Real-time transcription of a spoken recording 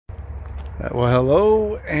Well,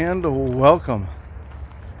 hello and welcome.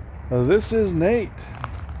 This is Nate.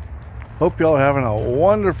 Hope y'all are having a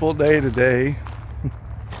wonderful day today.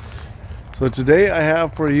 So today I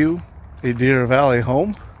have for you a Deer Valley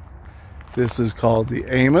home. This is called the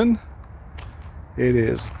Amon. It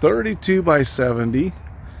is 32 by 70.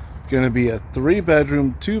 Going to be a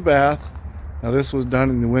 3-bedroom, 2-bath. Now this was done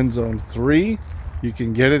in the wind zone 3. You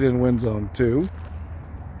can get it in wind zone 2.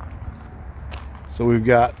 So we've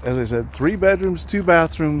got, as I said, 3 bedrooms, 2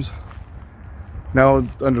 bathrooms. Now,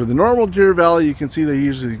 under the normal Deer Valley, you can see they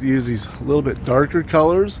usually use these a little bit darker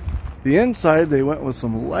colors. The inside, they went with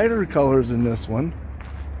some lighter colors in this one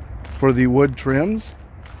for the wood trims.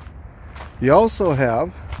 You also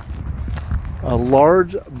have a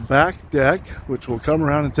large back deck, which we'll come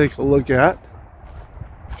around and take a look at.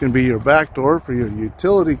 It can be your back door for your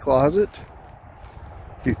utility closet.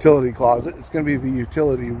 It's going to be the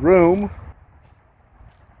utility room.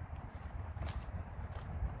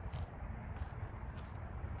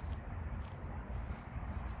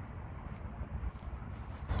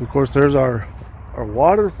 Of course, there's our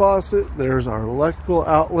water faucet, there's our electrical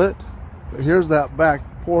outlet, but here's that back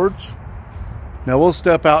porch. Now we'll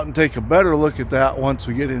step out and take a better look at that once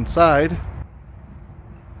we get inside.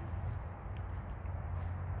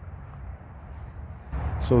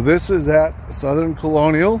 So this is at Souther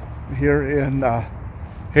Colnel here in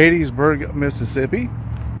Hattiesburg, Mississippi.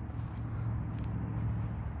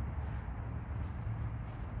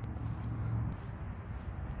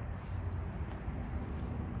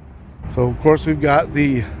 So of course we've got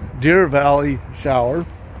the Deer Valley shower.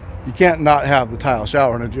 You can't not have the tile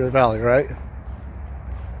shower in a Deer Valley, right?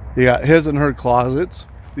 You got his and her closets,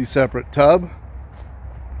 the separate tub.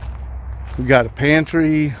 We've got a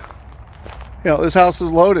pantry. You know, this house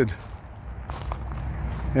is loaded.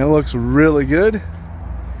 And it looks really good.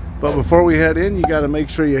 But before we head in, you got to make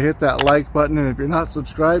sure you hit that like button. And if you're not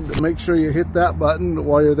subscribed, make sure you hit that button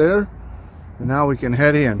while you're there. And now we can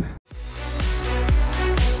head in.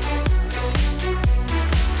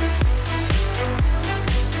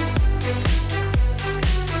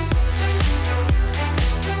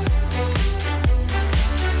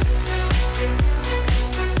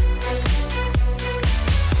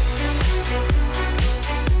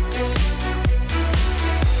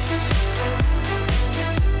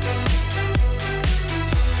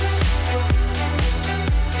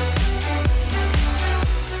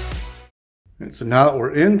 So now that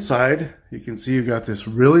we're inside, you can see you've got this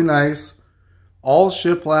really nice all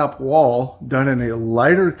shiplap wall done in a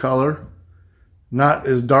lighter color, not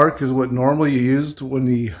as dark as what normally you used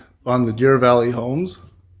when on the Deer Valley homes.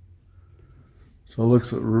 So it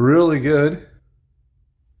looks really good.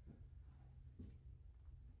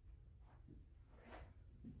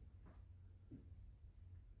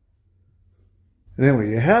 And then what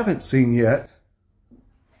you haven't seen yet,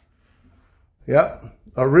 yep,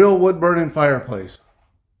 a real wood-burning fireplace.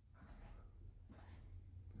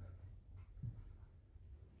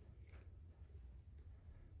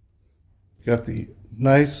 Got the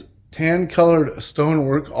nice tan-colored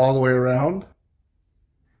stonework all the way around.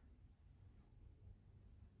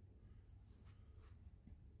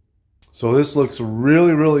 So this looks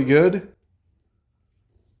really, really good.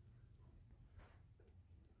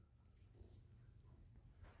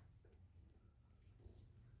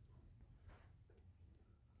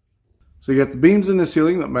 So you got the beams in the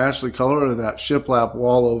ceiling that match the color of that shiplap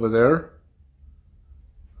wall over there.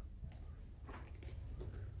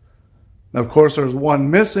 Now, of course, there's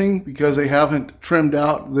one missing because they haven't trimmed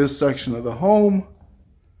out this section of the home.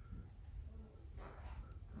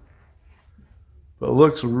 But it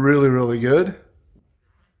looks really, really good.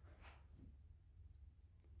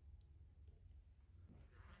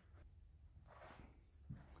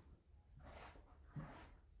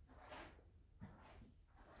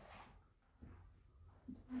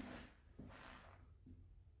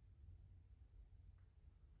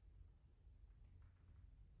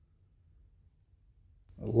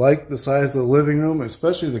 I like the size of the living room,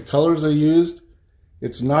 especially the colors they used.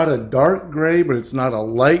 It's not a dark gray, but it's not a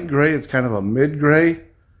light gray. It's kind of a mid gray.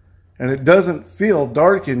 And it doesn't feel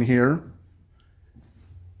dark in here,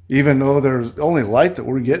 even though there's the only light that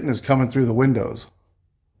we're getting is coming through the windows.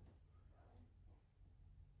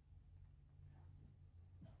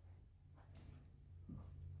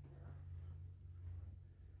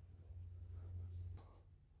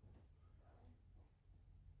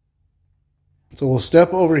 So we'll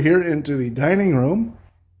step over here into the dining room.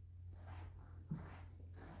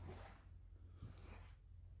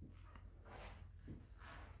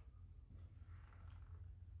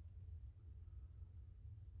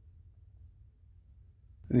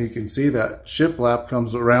 And you can see that shiplap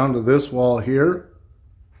comes around to this wall here.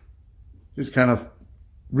 Just kind of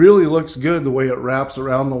really looks good the way it wraps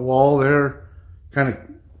around the wall there. Kind of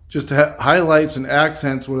just highlights and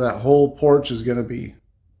accents where that whole porch is going to be.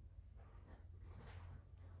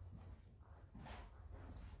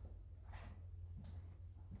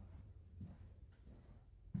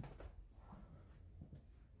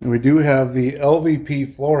 And we do have the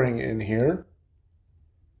LVP flooring in here.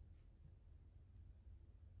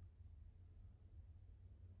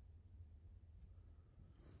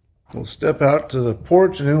 We'll step out to the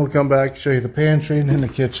porch and then we'll come back and show you the pantry and then the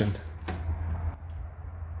kitchen.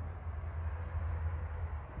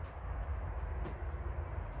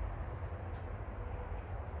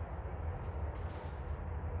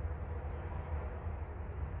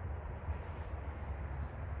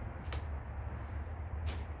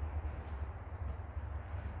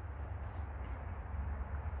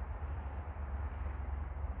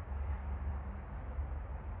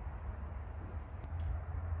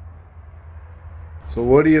 So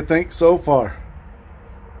what do you think so far?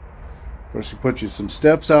 Of course, you put you some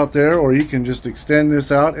steps out there, or you can just extend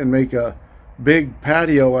this out and make a big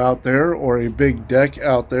patio out there or a big deck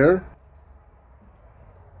out there.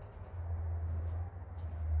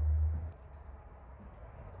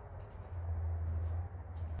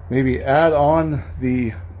 Maybe add on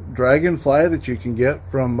the dragonfly that you can get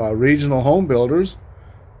from regional home builders.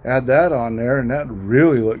 Add that on there and that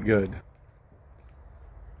really look good.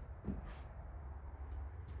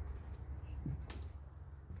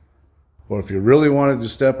 Or if you really wanted to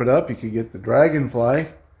step it up, you could get the dragonfly.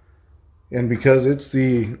 And because it's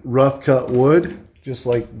the rough cut wood, just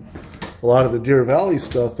like a lot of the Deer Valley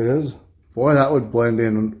stuff is, boy, that would blend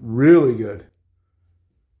in really good.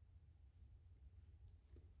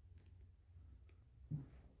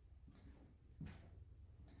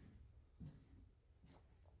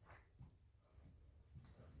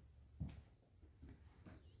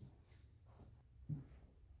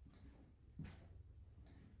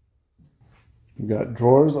 We've got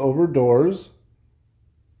drawers over doors.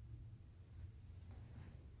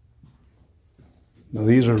 Now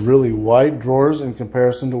these are really wide drawers in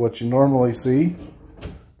comparison to what you normally see.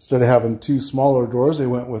 Instead of having two smaller drawers, they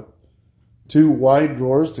went with two wide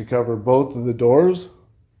drawers to cover both of the doors.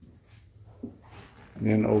 And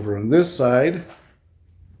then over on this side,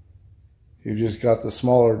 you've just got the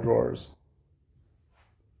smaller drawers.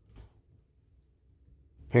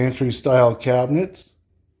 Pantry style cabinets.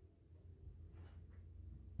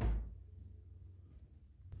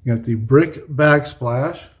 You got the brick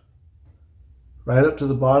backsplash right up to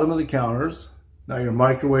the bottom of the counters. Now your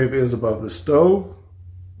microwave is above the stove.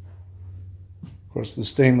 Of course, the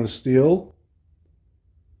stainless steel.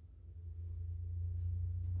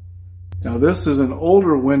 Now this is an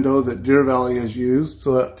older window that Deer Valley has used,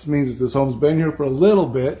 so that means that this home's been here for a little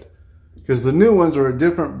bit, because the new ones are a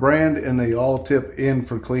different brand and they all tip in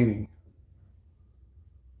for cleaning.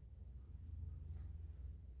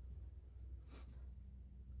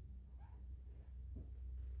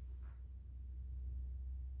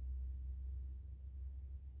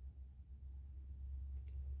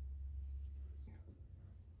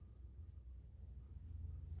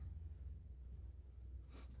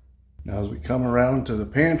 Now as we come around to the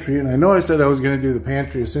pantry, and I know I said I was going to do the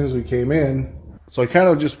pantry as soon as we came in, so I kind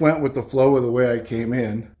of just went with the flow of the way I came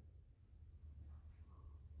in.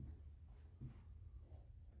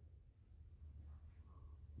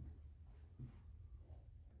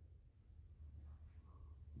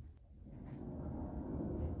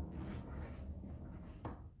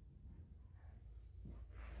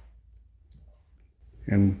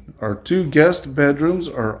 And our two guest bedrooms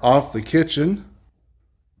are off the kitchen.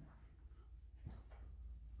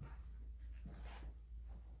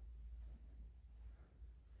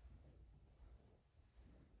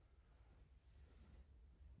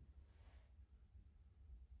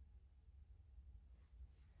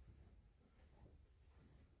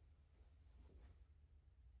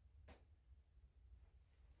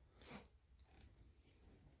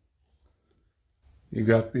 You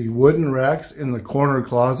got the wooden racks in the corner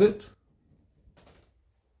closet.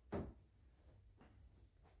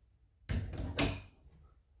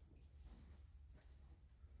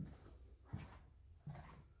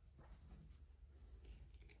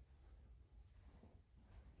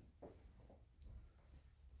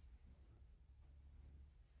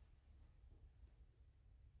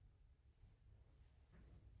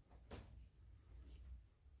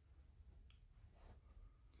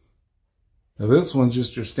 Now this one's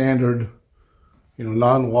just your standard,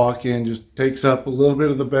 non-walk-in, just takes up a little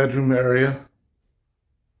bit of the bedroom area.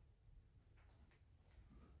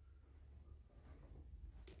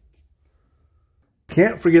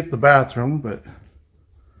 Can't forget the bathroom, but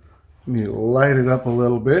let me light it up a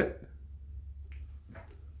little bit.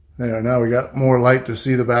 There, now we got more light to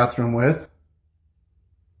see the bathroom with.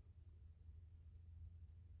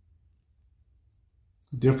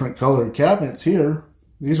 Different colored cabinets here.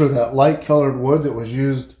 These are that light colored wood that was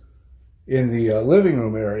used in the living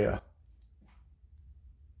room area.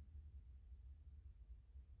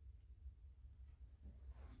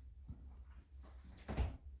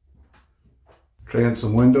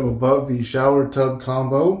 Transom window above the shower tub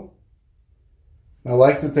combo. I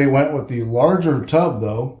like that they went with the larger tub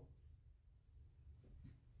though.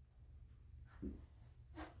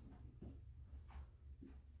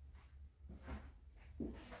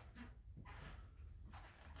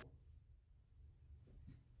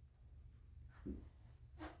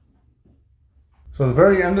 So the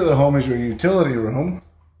very end of the home is your utility room.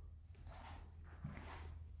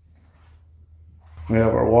 We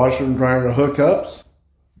have our washer and dryer hookups.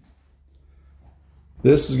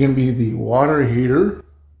 This is going to be the water heater.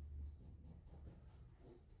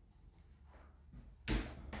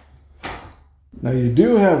 Now you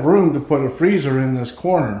do have room to put a freezer in this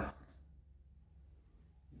corner.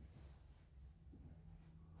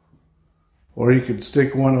 Or you could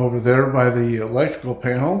stick one over there by the electrical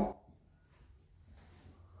panel.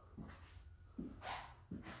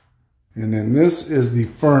 And then this is the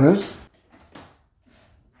furnace.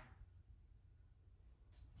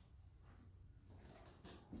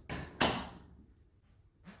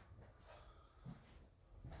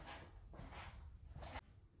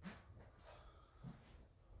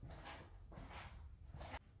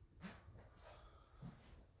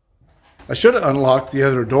 I should have unlocked the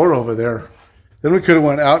other door over there. Then we could have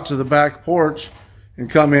went out to the back porch and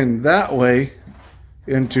come in that way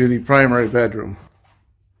into the primary bedroom.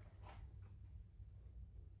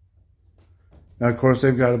 Now, of course,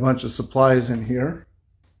 they've got a bunch of supplies in here.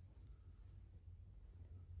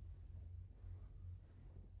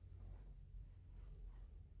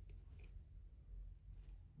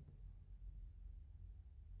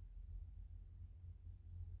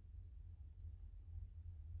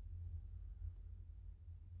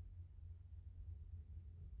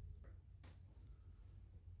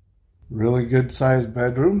 Really good sized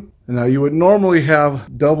bedroom. And now you would normally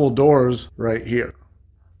have double doors right here.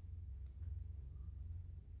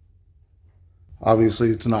 Obviously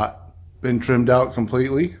it's not been trimmed out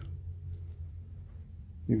completely.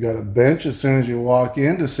 You've got a bench as soon as you walk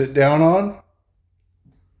in to sit down on.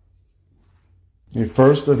 The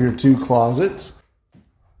first of your two closets.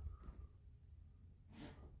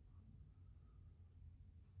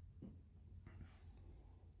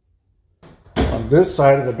 On this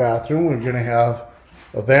side of the bathroom, we're going to have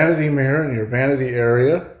a vanity mirror in your vanity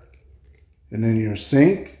area, and then your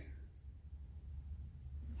sink,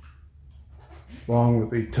 along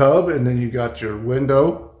with a tub, and then you got your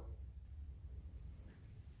window.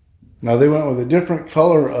 Now they went with a different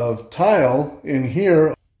color of tile in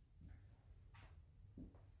here.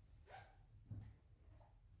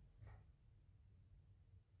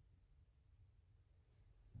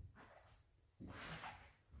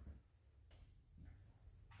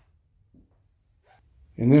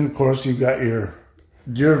 And then, of course, you've got your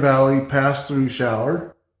Deer Valley pass-through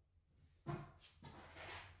shower.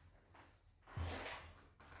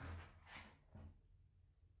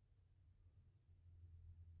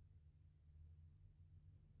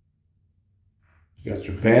 You got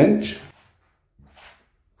your bench.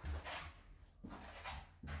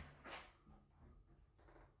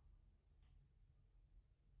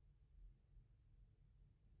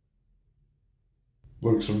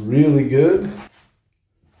 Looks really good.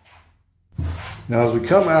 Now as we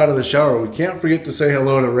come out of the shower, we can't forget to say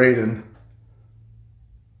hello to Raiden.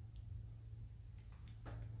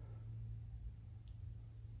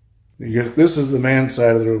 This is the man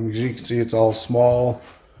side of the room. As you can see, it's all small.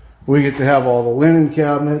 We get to have all the linen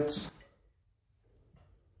cabinets,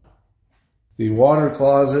 the water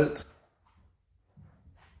closet. At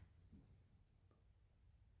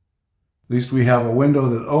least we have a window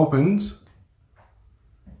that opens.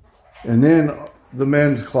 And then the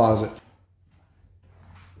men's closet.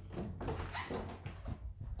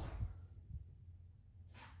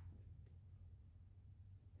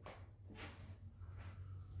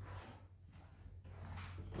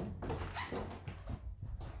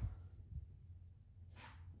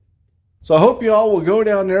 So I hope you all will go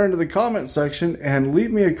down there into the comment section and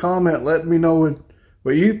leave me a comment. Let me know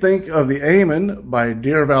what you think of the Amen by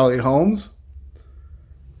Deer Valley Homes.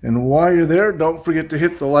 And while you're there, don't forget to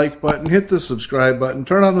hit the like button, hit the subscribe button,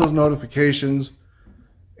 turn on those notifications,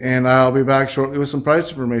 and I'll be back shortly with some price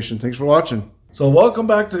information. Thanks for watching. So welcome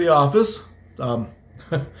back to the office.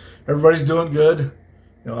 Everybody's doing good.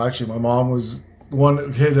 You know, actually, my mom was the one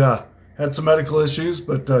that had some medical issues,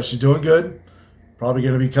 but she's doing good. Probably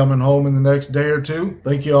going to be coming home in the next day or two.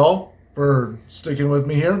 Thank you all for sticking with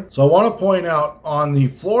me here. So I want to point out on the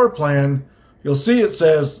floor plan, you'll see it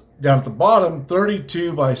says down at the bottom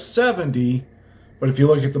 32 by 70, but if you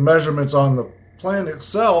look at the measurements on the plan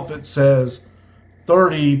itself, it says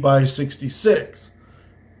 30 by 66.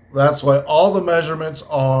 That's why all the measurements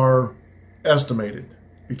are estimated,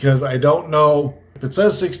 because I don't know if it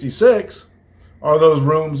says 66, are those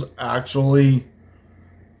rooms actually,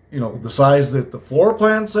 you know, the size that the floor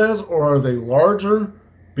plan says, or are they larger,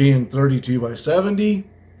 being 32 by 70?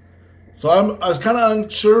 So I was kind of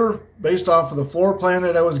unsure based off of the floor plan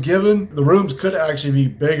that I was given. The rooms could actually be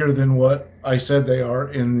bigger than what I said they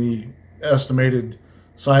are in the estimated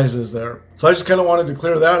sizes there. So I just kind of wanted to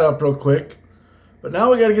clear that up real quick. But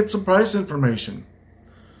now we got to get some price information.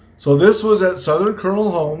 So this was at Souther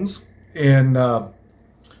Colnel Homes in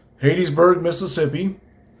Hattiesburg, Mississippi.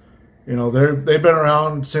 You know, they've been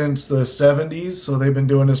around since the 70s, so they've been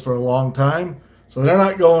doing this for a long time. So they're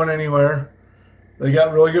not going anywhere. They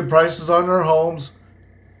got really good prices on their homes.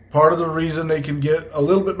 Part of the reason they can get a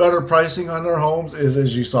little bit better pricing on their homes is,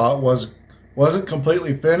 as you saw, it wasn't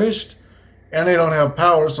completely finished, and they don't have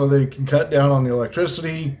power, so they can cut down on the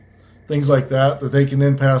electricity, things like that they can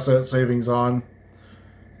then pass that savings on.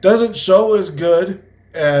 Doesn't show as good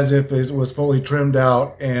as if it was fully trimmed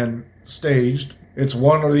out and staged. It's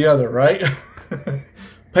one or the other, right?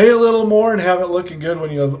 Pay a little more and have it looking good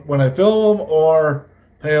when I film them, or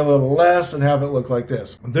pay a little less and have it look like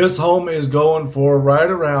this. This home is going for right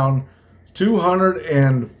around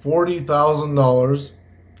 $240,000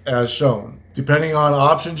 as shown. Depending on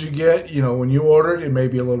options you get, you know, when you order it, it may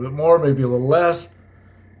be a little bit more, maybe a little less.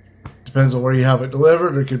 Depends on where you have it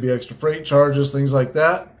delivered. There could be extra freight charges, things like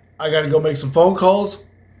that. I got to go make some phone calls.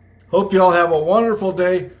 Hope you all have a wonderful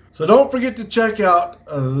day. So don't forget to check out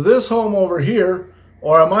this home over here,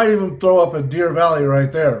 or I might even throw up a Deer Valley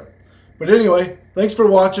right there. But anyway, thanks for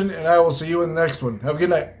watching, and I will see you in the next one. Have a good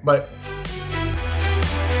night. Bye.